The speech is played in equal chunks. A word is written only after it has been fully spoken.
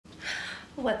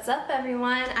What's up,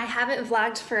 everyone? I haven't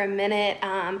vlogged for a minute.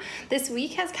 This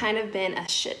week has kind of been a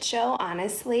shit show,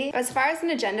 honestly. As far as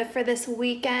an agenda for this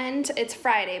weekend, it's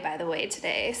Friday, by the way,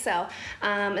 today. So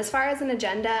as far as an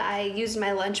agenda, I used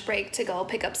my lunch break to go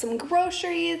pick up some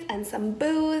groceries and some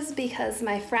booze because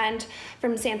my friend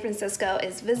from San Francisco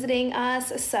is visiting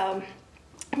us. So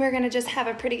we're gonna just have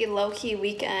a pretty low-key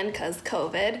weekend because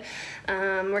COVID.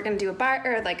 We're gonna do a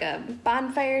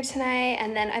bonfire tonight,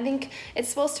 and then I think it's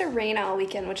supposed to rain all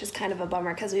weekend, which is kind of a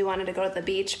bummer because we wanted to go to the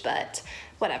beach, but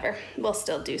whatever, we'll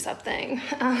still do something.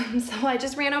 So I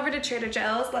just ran over to Trader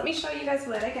Joe's. Let me show you guys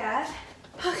what I got.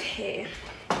 Okay.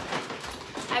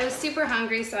 I was super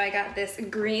hungry, so I got this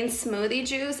green smoothie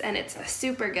juice, and it's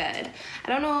super good. I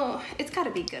don't know, it's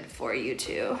gotta be good for you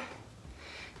too.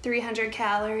 300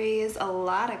 calories, a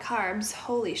lot of carbs,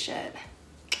 holy shit.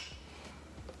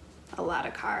 A lot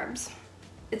of carbs.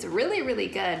 It's really, really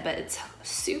good, but it's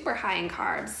super high in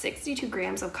carbs, 62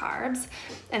 grams of carbs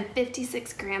and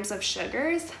 56 grams of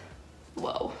sugars.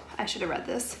 Whoa, I should have read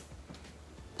this.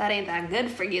 That ain't that good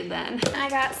for you then.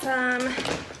 I got some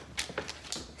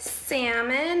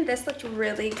salmon. This looked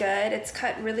really good. It's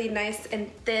cut really nice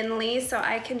and thinly, so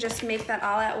I can just make that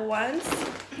all at once.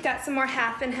 Got some more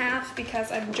half and half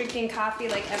because I'm drinking coffee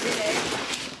like every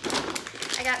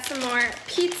day. I got some more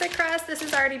pizza crust. This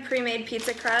is already pre-made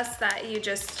pizza crust that you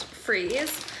just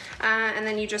freeze. And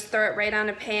then you just throw it right on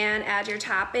a pan, add your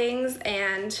toppings,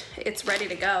 and it's ready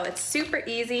to go. It's super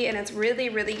easy and it's really,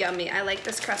 really yummy. I like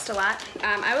this crust a lot.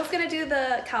 I was gonna do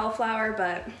the cauliflower,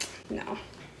 but no.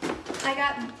 I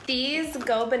got these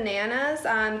Go Bananas,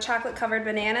 chocolate covered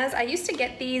bananas. I used to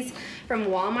get these from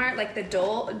Walmart, like the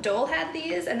Dole had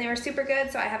these and they were super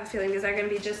good, so I have a feeling these are gonna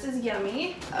be just as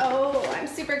yummy. Oh, I'm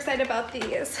super excited about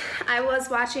these. I was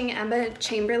watching Emma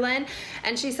Chamberlain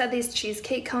and she said these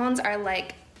cheesecake cones are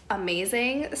like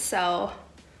amazing, so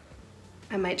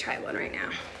I might try one right now.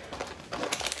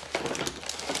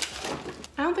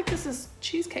 I don't think this is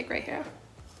cheesecake right here.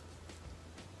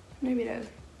 Maybe it is.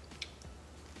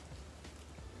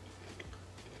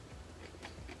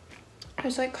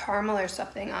 There's like caramel or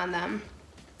something on them.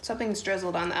 Something's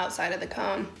drizzled on the outside of the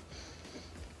cone.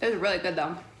 It was really good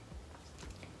though.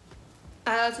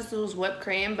 I thought this was whipped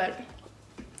cream, but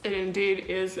it indeed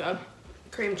is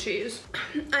cream cheese.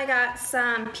 I got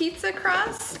some pizza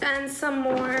crust and some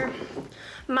more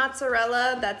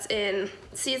mozzarella that's in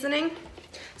seasoning.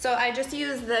 So I just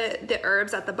use the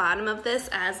herbs at the bottom of this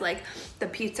as like the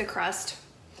pizza crust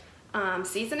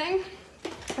seasoning.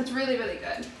 It's really, really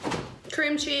good.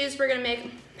 Cream cheese, we're gonna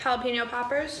make jalapeno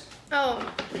poppers.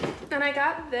 Oh, and I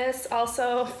got this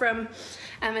also from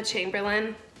Emma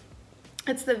Chamberlain.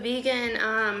 It's the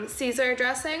vegan Caesar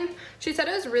dressing. She said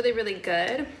it was really, really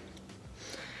good.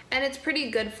 And it's pretty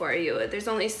good for you. There's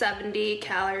only 70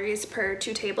 calories per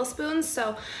 2 tablespoons.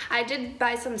 So I did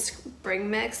buy some spring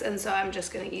mix, and so I'm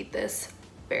just gonna eat this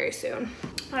very soon.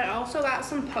 I also got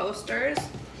some posters.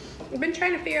 I've been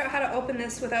trying to figure out how to open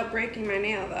this without breaking my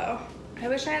nail though. I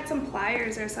wish I had some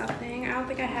pliers or something. I don't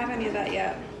think I have any of that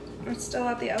yet. I'm still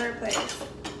at the other place.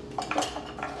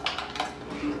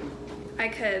 I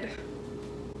could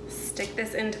stick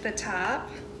this into the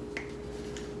top.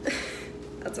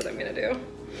 That's what I'm gonna do.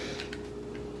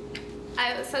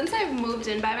 Since I've moved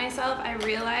in by myself, I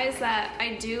realized that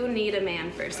I do need a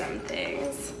man for some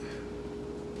things.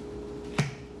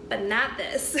 But not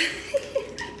this.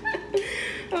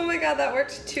 Oh my god, that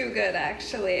worked too good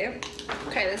actually.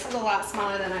 Okay, this is a lot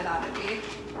smaller than I thought it'd be.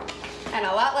 And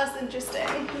a lot less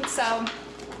interesting. So,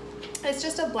 it's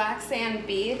just a black sand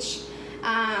beach.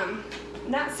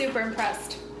 Not super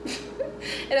impressed.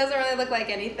 It doesn't really look like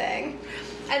anything.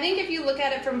 I think if you look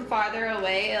at it from farther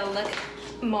away, it'll look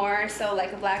more so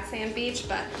like a black sand beach,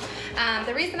 but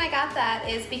the reason I got that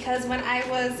is because when I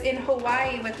was in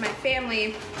Hawaii with my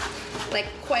family, like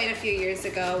quite a few years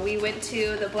ago, we went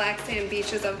to the black sand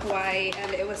beaches of Hawaii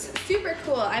and it was super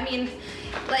cool. I mean,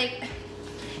 like,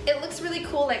 it looks really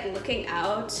cool like looking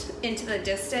out into the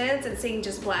distance and seeing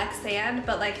just black sand,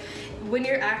 but like when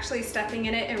you're actually stepping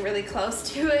in it and really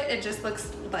close to it, it just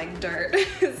looks like dirt.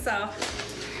 So,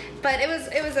 but it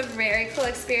was a very cool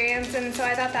experience, and so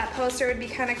I thought that poster would be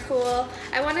kind of cool.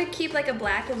 I want to keep like a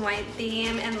black and white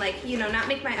theme and like, you know, not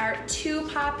make my art too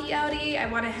poppy outy. I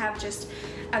want to have just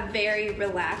a very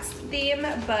relaxed theme,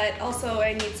 but also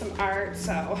I need some art,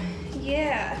 so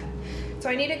yeah. So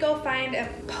I need to go find a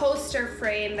poster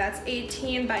frame that's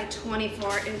 18 by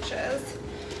 24 inches.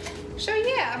 So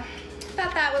yeah,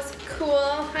 thought that was cool.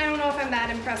 I don't know if I'm that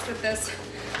impressed with this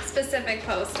specific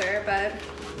poster, but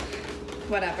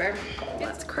whatever.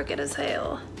 It's crooked as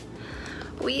hell.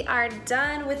 We are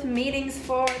done with meetings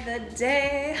for the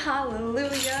day.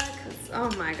 Hallelujah, because oh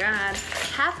my God.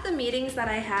 Half the meetings that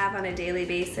I have on a daily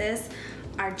basis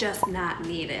are just not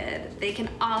needed. They can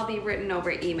all be written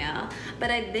over email.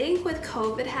 But I think with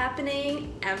COVID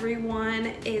happening, everyone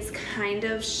is kind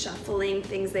of shuffling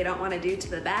things they don't want to do to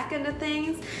the back end of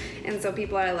things. And so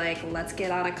people are like, let's get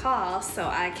on a call so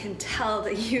I can tell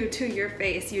you to your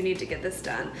face, you need to get this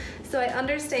done. So I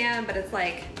understand, but it's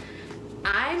like,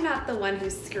 I'm not the one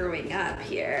who's screwing up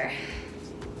here.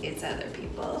 It's other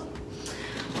people.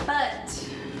 But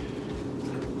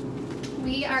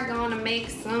we are gonna make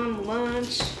some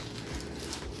lunch.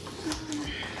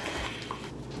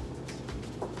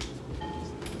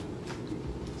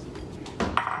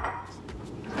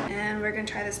 And we're gonna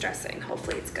try this dressing.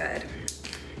 Hopefully it's good.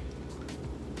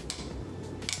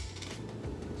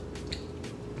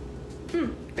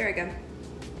 Very good.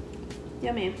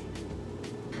 Yummy.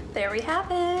 There we have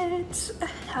it.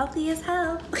 Healthy as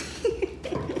hell.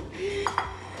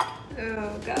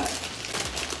 Oh God.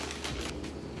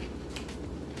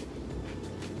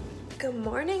 Good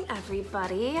morning,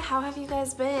 everybody. How have you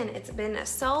guys been? It's been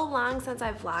so long since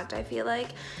I've vlogged. I feel like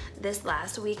this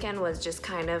last weekend was just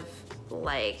kind of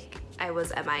like I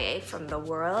was MIA from the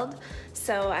world.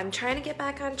 So I'm trying to get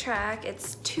back on track.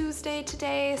 It's Tuesday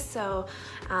today, so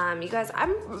you guys,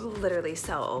 I'm literally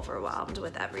so overwhelmed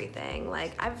with everything.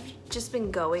 Like I've just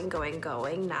been going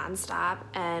nonstop,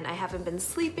 and I haven't been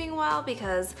sleeping well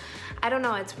because I don't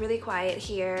know, it's really quiet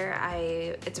here.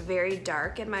 It's very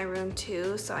dark in my room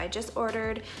too, so I just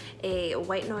ordered a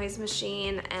white noise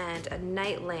machine and a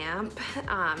night lamp,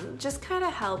 just kind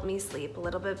of help me sleep a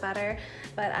little bit better.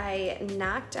 But I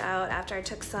knocked out after I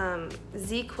took some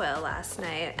ZQuil last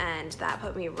night, and that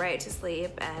put me right to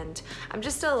sleep, and I'm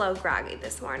just still a little groggy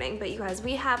this morning. But you guys,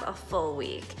 we have a full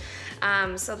week.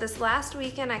 So this last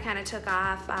weekend I kind of took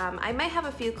off. I might have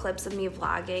a few clips of me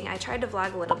vlogging. I tried to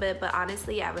vlog a little bit, but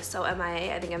honestly I was so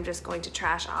MIA, I think I'm just going to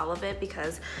trash all of it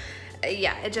because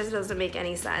yeah, it just doesn't make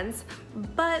any sense.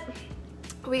 But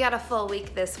we got a full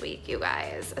week this week, you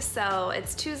guys. So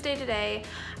it's Tuesday today.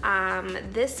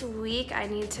 This week I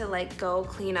need to like go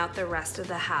clean out the rest of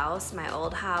the house, my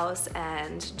old house,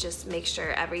 and just make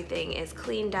sure everything is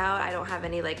cleaned out. I don't have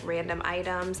any like random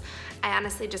items. I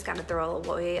honestly just gotta throw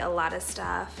away a lot of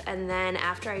stuff. And then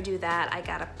after I do that, I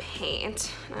gotta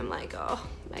paint. And I'm like, oh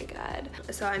my God.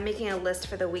 So I'm making a list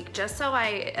for the week just so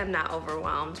I am not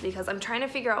overwhelmed, because I'm trying to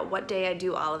figure out what day I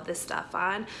do all of this stuff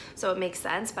on so it makes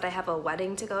sense. But I have a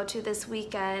wedding to go to this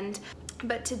weekend.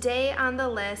 But today on the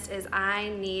list is I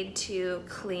need to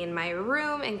clean my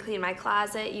room and clean my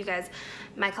closet. You guys,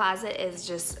 my closet is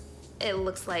just, it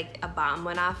looks like a bomb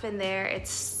went off in there. It's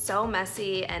so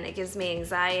messy and it gives me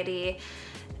anxiety,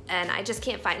 and I just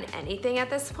can't find anything at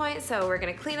this point. So we're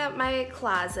gonna clean up my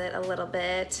closet a little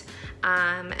bit,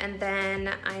 and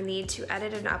then I need to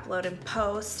edit and upload and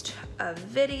post a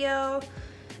video,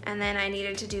 and then I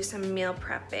needed to do some meal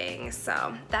prepping.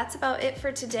 So that's about it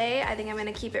for today. I think I'm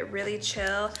gonna keep it really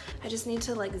chill. I just need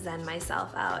to like zen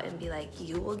myself out and be like,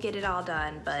 you will get it all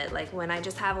done. But like when I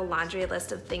just have a laundry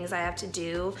list of things I have to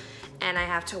do and I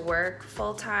have to work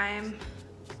full time,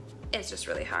 it's just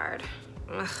really hard.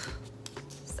 Ugh.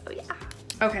 So yeah.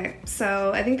 Okay,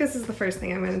 so I think this is the first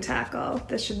thing I'm gonna tackle.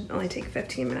 This should only take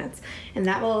 15 minutes, and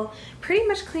that will pretty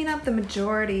much clean up the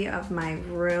majority of my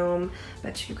room.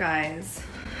 But you guys,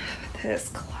 this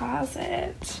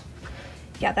closet,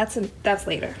 yeah, that's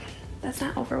later. Let's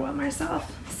not overwhelm ourselves.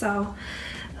 So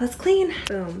let's clean.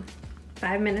 Boom.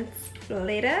 5 minutes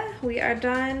later, we are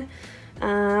done.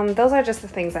 Those are just the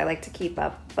things I like to keep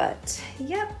up, but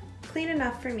yep, clean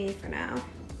enough for me for now.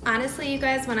 Honestly, you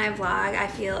guys, when I vlog, I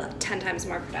feel 10 times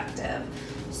more productive.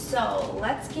 So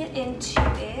let's get into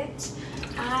it.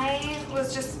 I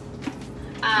was just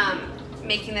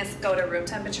making this go to room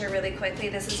temperature really quickly.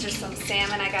 This is just some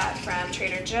salmon I got from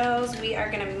Trader Joe's. We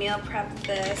are gonna meal prep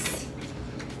this.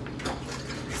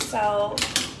 So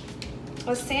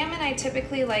with salmon, I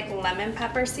typically like lemon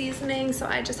pepper seasoning, so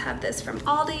I just have this from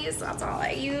Aldi's. That's all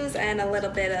I use, and a little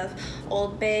bit of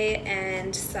Old Bay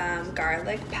and some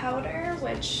garlic powder,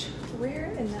 which,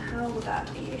 where in the hell would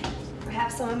that be? I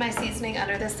have some of my seasoning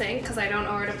under the sink because I don't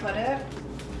know where to put it.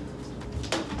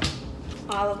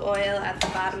 Olive oil at the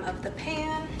bottom of the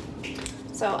pan.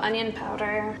 So onion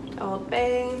powder, Old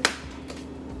Bay.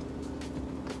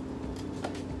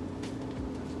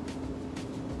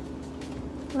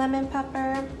 Lemon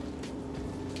pepper,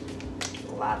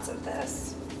 lots of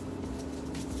this.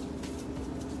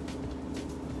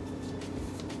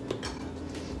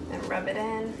 And rub it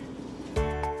in.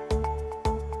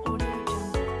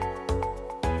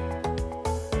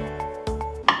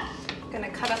 Gonna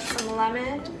cut up some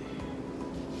lemon.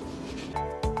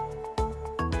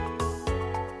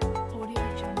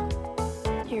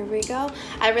 Here we go.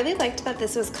 I really liked that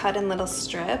this was cut in little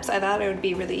strips. I thought it would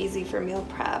be really easy for meal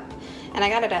prep. And I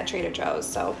got it at Trader Joe's,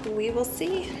 so we will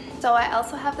see. So I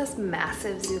also have this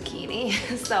massive zucchini,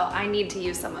 so I need to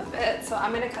use some of it. So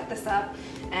I'm gonna cut this up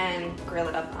and grill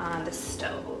it up on the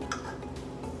stove.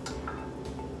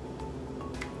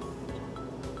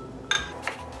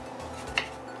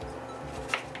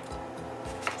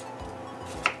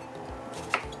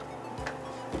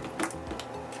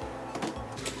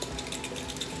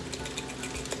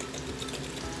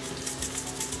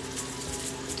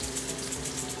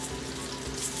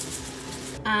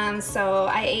 So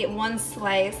I ate one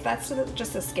slice, that's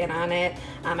just the skin on it.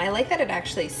 I like that it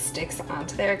actually sticks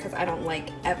onto there because I don't like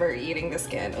ever eating the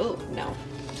skin. Oh, no.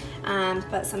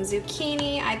 But some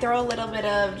zucchini. I throw a little bit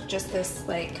of just this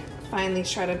like finely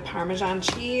shredded Parmesan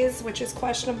cheese, which is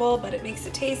questionable, but it makes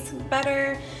it taste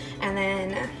better. And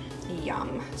then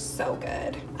yum, so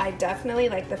good. I definitely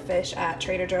like the fish at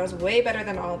Trader Joe's way better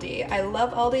than Aldi. I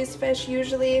love Aldi's fish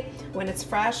usually when it's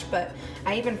fresh, but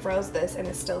I even froze this and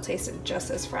it still tasted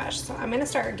just as fresh. So I'm gonna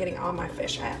start getting all my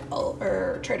fish at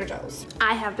Trader Joe's.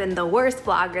 I have been the worst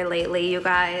vlogger lately, you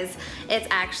guys. It's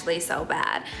actually so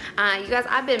bad. You guys,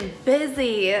 I've been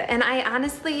busy and I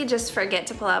honestly just forget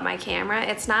to pull out my camera.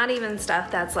 It's not even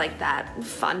stuff that's like that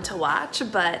fun to watch,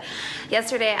 but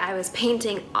yesterday I was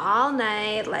painting all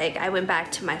night. Like I went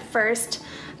back to my first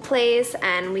place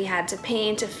and we had to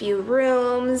paint a few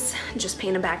rooms, just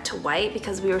paint them back to white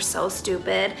because we were so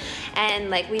stupid. And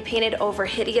like we painted over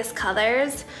hideous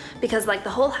colors because like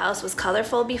the whole house was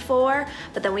colorful before,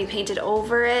 but then we painted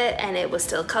over it and it was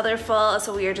still colorful.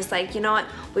 So we were just like, you know what,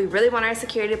 we really want our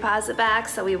security deposit back.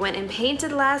 So we went and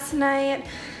painted last night.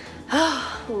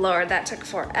 Oh Lord, that took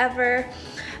forever,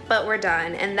 but we're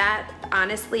done. And that,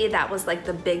 honestly, that was like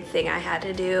the big thing I had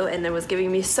to do, and it was giving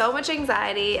me so much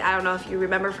anxiety. I don't know if you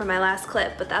remember from my last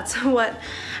clip, but that's what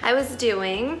I was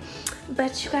doing.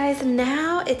 But you guys,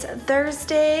 now it's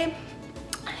Thursday.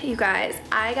 You guys,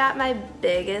 I got my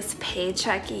biggest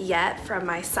paycheck yet from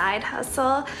my side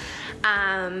hustle.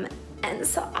 And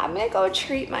so I'm gonna go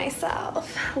treat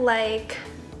myself. Like,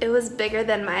 it was bigger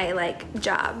than my like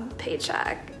job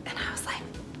paycheck. And I was like,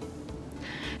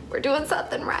 we're doing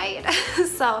something right.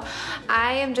 So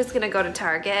I am just gonna go to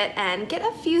Target and get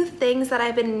a few things that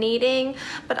I've been needing,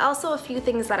 but also a few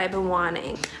things that I've been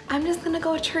wanting. I'm just gonna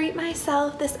go treat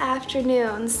myself this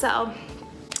afternoon. So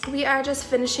we are just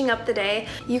finishing up the day.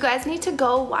 You guys need to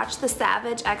go watch the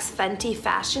Savage X Fenty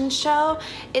fashion show.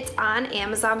 It's on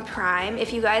Amazon Prime.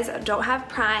 If you guys don't have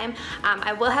Prime,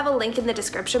 I will have a link in the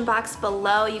description box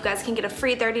below. You guys can get a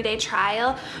free 30-day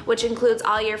trial, which includes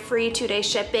all your free 2-day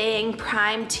shipping,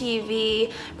 Prime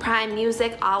TV, Prime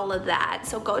Music, all of that.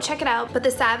 So go check it out. But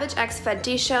the Savage X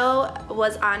Fenty show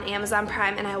was on Amazon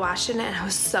Prime and I watched it and it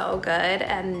was so good.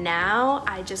 And now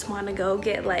I just want to go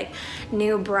get like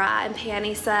new bra and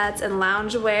panty sets and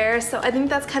loungewear. So I think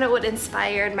that's kind of what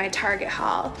inspired my Target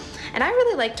haul. And I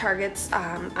really like Target's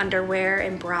underwear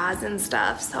and bras and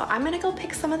stuff. So I'm gonna go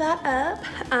pick some of that up.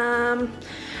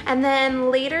 And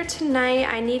then later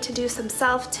tonight, I need to do some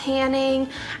self-tanning.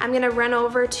 I'm gonna run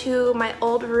over to my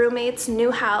old roommate's new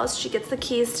house. She gets the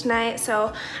keys tonight.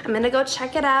 So I'm gonna go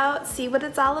check it out, see what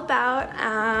it's all about.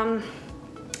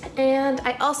 And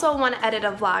I also want to edit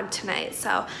a vlog tonight,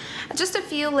 so just a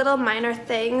few little minor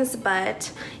things,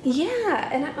 but yeah.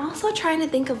 And I'm also trying to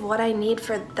think of what I need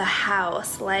for the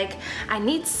house. Like, I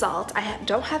need salt. I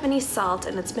don't have any salt,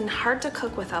 and it's been hard to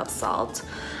cook without salt.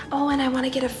 Oh, and I want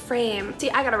to get a frame.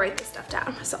 See, I gotta write this stuff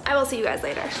down, so I will see you guys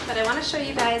later. But I want to show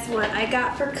you guys what I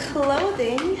got for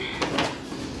clothing.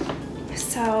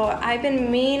 So I've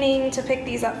been meaning to pick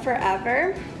these up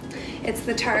forever. It's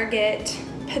the Target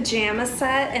pajama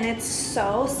set and it's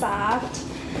so soft.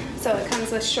 So it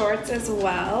comes with shorts as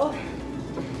well.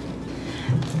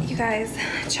 You guys,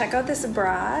 check out this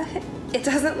bra. It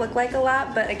doesn't look like a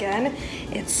lot, but again,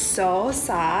 it's so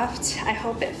soft. I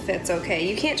hope it fits okay.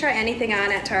 You can't try anything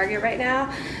on at Target right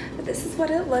now, but this is what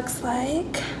it looks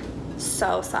like.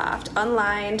 So soft,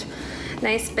 unlined.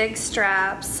 Nice big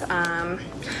straps.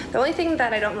 The only thing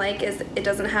that I don't like is it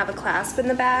doesn't have a clasp in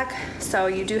the back, so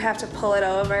you do have to pull it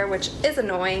over, which is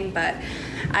annoying, but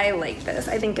I like this.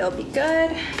 I think it'll be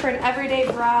good for an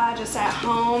everyday bra just at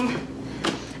home.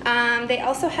 They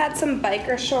also had some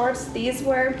biker shorts. These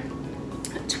were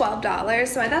 $12,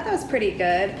 so I thought that was pretty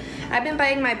good. I've been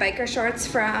buying my biker shorts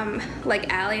from like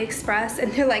AliExpress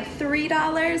and they're like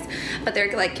 $3, but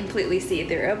they're like completely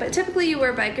see-through. But typically you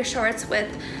wear biker shorts with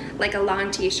like a long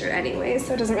t-shirt anyway,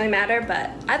 so it doesn't really matter, but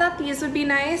I thought these would be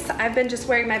nice. I've been just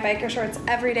wearing my biker shorts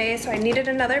every day, so I needed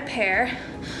another pair.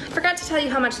 Forgot to tell you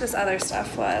how much this other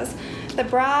stuff was. The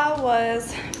bra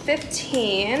was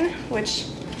 $15, which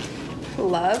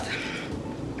love.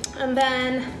 And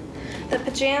then the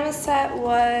pajama set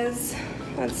was,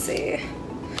 let's see,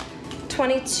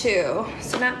 $22,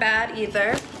 so not bad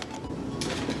either.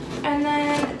 And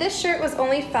then this shirt was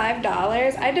only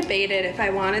 $5. I debated if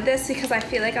I wanted this because I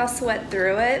feel like I'll sweat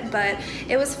through it, but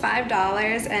it was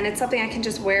 $5 and it's something I can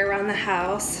just wear around the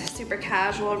house. Super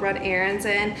casual, run errands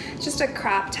in. Just a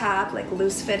crop top, like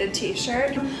loose fitted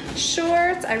t-shirt.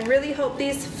 Shorts, I really hope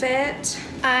these fit.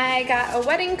 I got a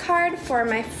wedding card for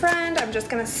my friend. I'm just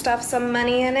gonna stuff some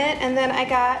money in it. And then I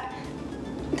got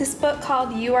this book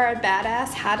called You Are a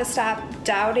Badass, How to Stop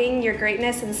Doubting Your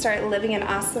Greatness and Start Living an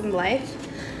Awesome Life.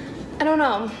 I don't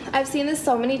know, I've seen this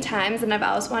so many times and I've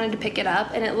always wanted to pick it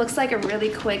up, and it looks like a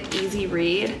really quick, easy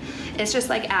read. It's just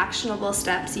like actionable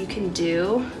steps you can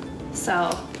do. So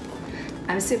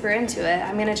I'm super into it.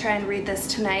 I'm gonna try and read this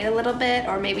tonight a little bit,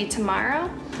 or maybe tomorrow.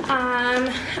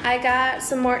 I got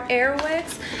some more Air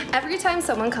Wicks. Every time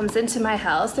someone comes into my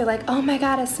house, they're like, oh my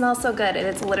God, it smells so good. And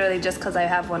it's literally just because I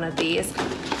have one of these.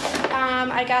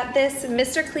 I got this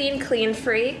Mr. Clean Clean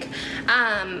Freak.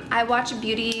 I watch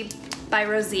Beauty by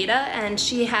Rosita, and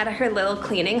she had her little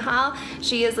cleaning haul.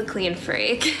 She is a clean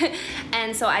freak.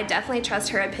 And so I definitely trust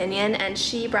her opinion, and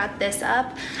she brought this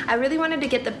up. I really wanted to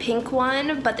get the pink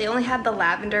one, but they only had the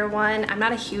lavender one. I'm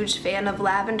not a huge fan of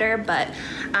lavender, but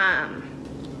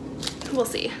we'll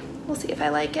see. We'll see if I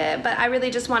like it, but I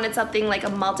really just wanted something like a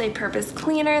multi-purpose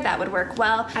cleaner that would work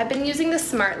well. I've been using the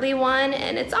Smartly one,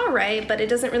 and it's all right, but it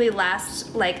doesn't really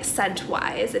last like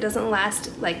scent-wise. It doesn't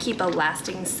last, like keep a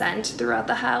lasting scent throughout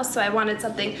the house, so I wanted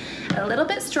something a little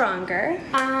bit stronger.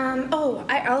 Oh,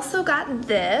 I also got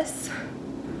this.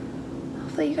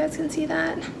 Hopefully you guys can see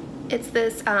that. It's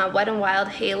this Wet n Wild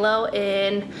Halo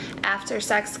in After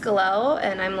Sex Glow,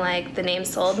 and I'm like, the name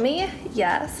sold me.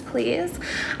 Yes, please.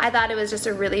 I thought it was just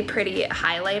a really pretty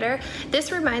highlighter.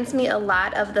 This reminds me a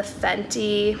lot of the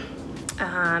Fenty,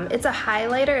 it's a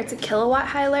highlighter, it's a kilowatt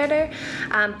highlighter,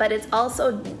 but it's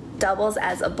also doubles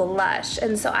as a blush,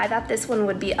 and so I thought this one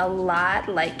would be a lot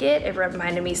like it. It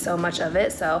reminded me so much of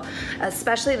it, so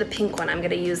especially the pink one I'm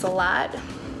gonna use a lot.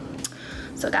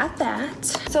 So got that.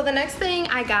 So the next thing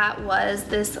I got was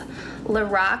this La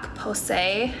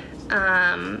Roche-Posay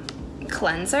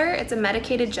cleanser. It's a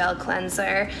medicated gel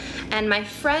cleanser, and my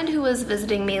friend who was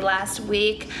visiting me last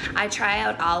week, I try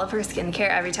out all of her skincare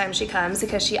every time she comes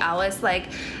because she always like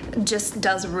just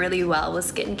does really well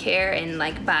with skincare and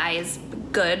like buys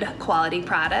good quality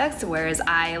products, whereas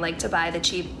I like to buy the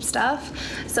cheap stuff.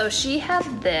 So she had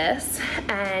this,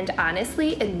 and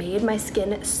honestly it made my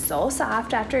skin so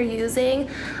soft after using,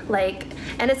 like,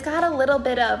 and it's got a little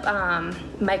bit of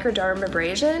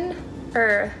microdermabrasion,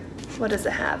 or what does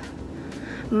it have?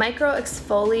 Micro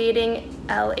exfoliating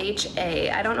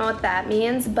LHA. I don't know what that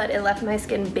means, but it left my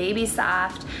skin baby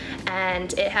soft,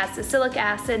 and it has salicylic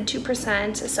acid,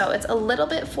 2%, so it's a little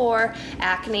bit for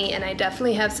acne, and I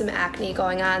definitely have some acne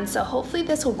going on, so hopefully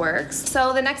this works.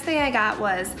 So the next thing I got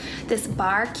was this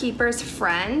Barkeeper's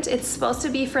Friend. It's supposed to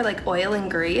be for like oil and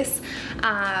grease,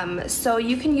 so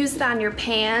you can use it on your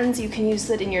pans, you can use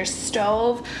it in your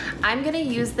stove. I'm gonna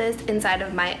use this inside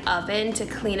of my oven to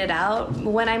clean it out.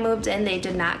 When I moved in, they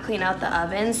did not clean out the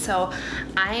oven, so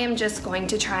I am just going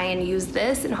to try and use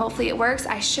this, and hopefully it works.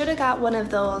 I should have got one of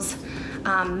those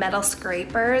metal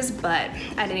scrapers, but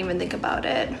I didn't even think about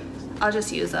it. I'll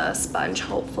just use a sponge,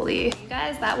 hopefully. You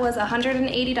guys, that was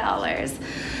 $180.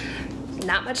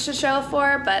 Not much to show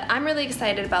for, but I'm really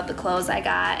excited about the clothes I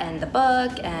got, and the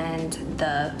book, and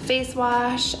the face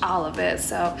wash, all of it.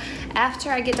 So after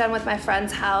I get done with my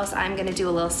friend's house, I'm gonna do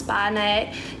a little spa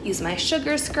night, use my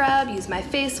sugar scrub, use my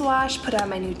face wash, put on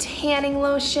my new tanning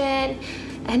lotion,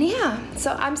 and yeah,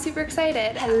 so I'm super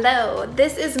excited. Hello,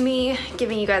 this is me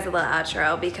giving you guys a little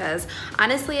outro because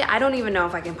honestly, I don't even know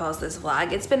if I can post this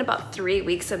vlog. It's been about 3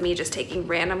 weeks of me just taking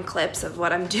random clips of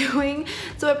what I'm doing,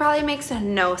 so it probably makes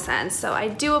no sense. So I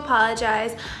do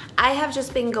apologize. I have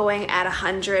just been going at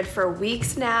 100 for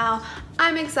weeks now.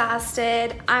 I'm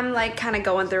exhausted. I'm like kind of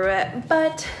going through it,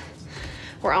 but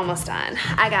we're almost done.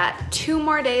 I got 2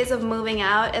 more days of moving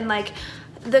out, and like,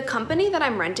 the company that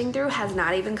I'm renting through has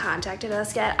not even contacted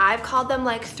us yet. I've called them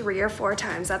like 3 or 4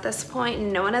 times at this point,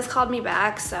 and no one has called me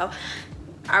back, so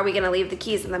are we gonna leave the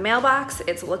keys in the mailbox?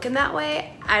 It's looking that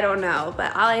way. I don't know,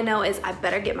 but all I know is I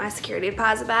better get my security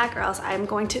deposit back, or else I'm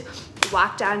going to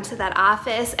walk down to that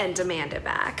office and demand it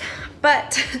back.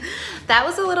 But that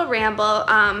was a little ramble.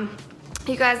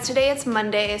 You guys, today it's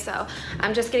Monday, so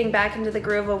I'm just getting back into the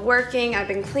groove of working. I've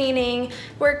been cleaning,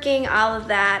 working, all of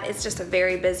that. It's just a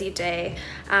very busy day.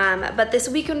 But this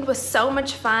weekend was so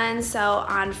much fun. So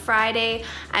on Friday,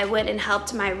 I went and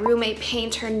helped my roommate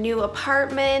paint her new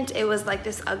apartment. It was like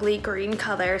this ugly green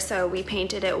color, so we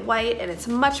painted it white, and it's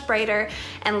much brighter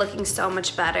and looking so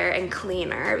much better and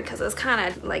cleaner because it was kind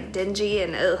of like dingy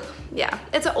and yeah,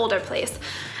 it's an older place.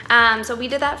 So we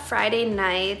did that Friday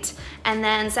night, and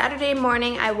then Saturday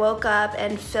morning I woke up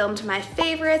and filmed my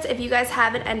favorites. If you guys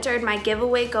haven't entered my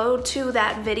giveaway, go to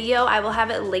that video. I will have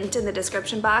it linked in the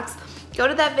description box. Go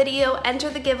to that video, enter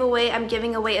the giveaway. I'm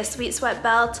giving away a Sweet Sweat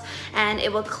belt, and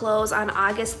it will close on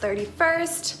August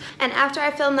 31st. And after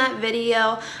I filmed that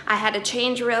video, I had to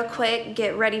change real quick,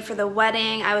 get ready for the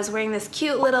wedding. I was wearing this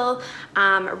cute little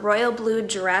royal blue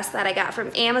dress that I got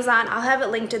from Amazon. I'll have it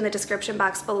linked in the description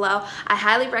box below. I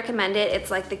highly recommend it.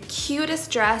 It's like the cutest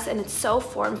dress, and it's so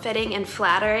form-fitting and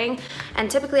flattering.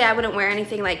 And typically I wouldn't wear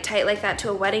anything like tight like that to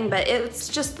a wedding, but it's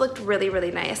just looked really,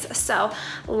 really nice. So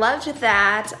loved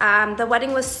that. The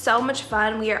wedding was so much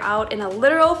fun. We are out in a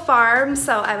literal farm,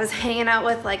 so I was hanging out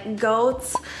with like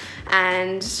goats,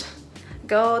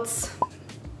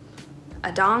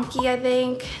 a donkey, I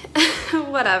think.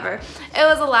 Whatever. It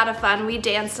was a lot of fun. We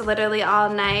danced literally all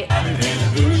night.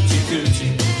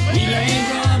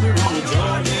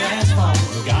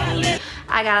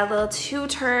 I got a little too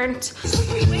turned.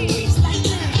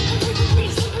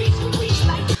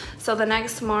 So the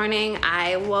next morning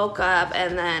I woke up,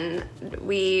 and then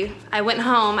I went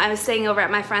home. I was staying over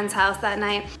at my friend's house that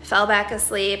night, fell back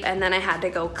asleep, and then I had to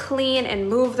go clean and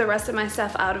move the rest of my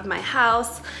stuff out of my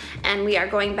house. And we are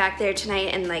going back there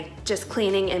tonight and like just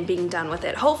cleaning and being done with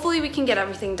it. Hopefully we can get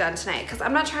everything done tonight, because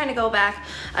I'm not trying to go back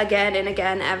again and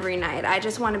again every night. I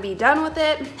just want to be done with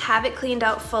it, have it cleaned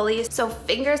out fully. So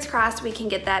fingers crossed we can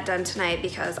get that done tonight,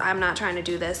 because I'm not trying to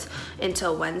do this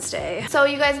until Wednesday. So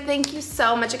you guys, thank you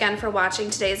so much again for watching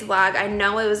today's vlog. I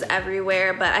know it was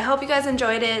everywhere, but I hope you guys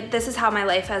enjoyed it. This is how my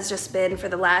life has just been for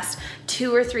the last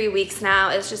 2 or 3 weeks now.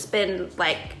 It's just been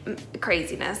like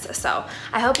craziness. So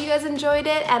I hope you guys enjoyed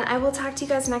it, and I will talk to you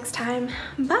guys next time.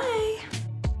 Bye.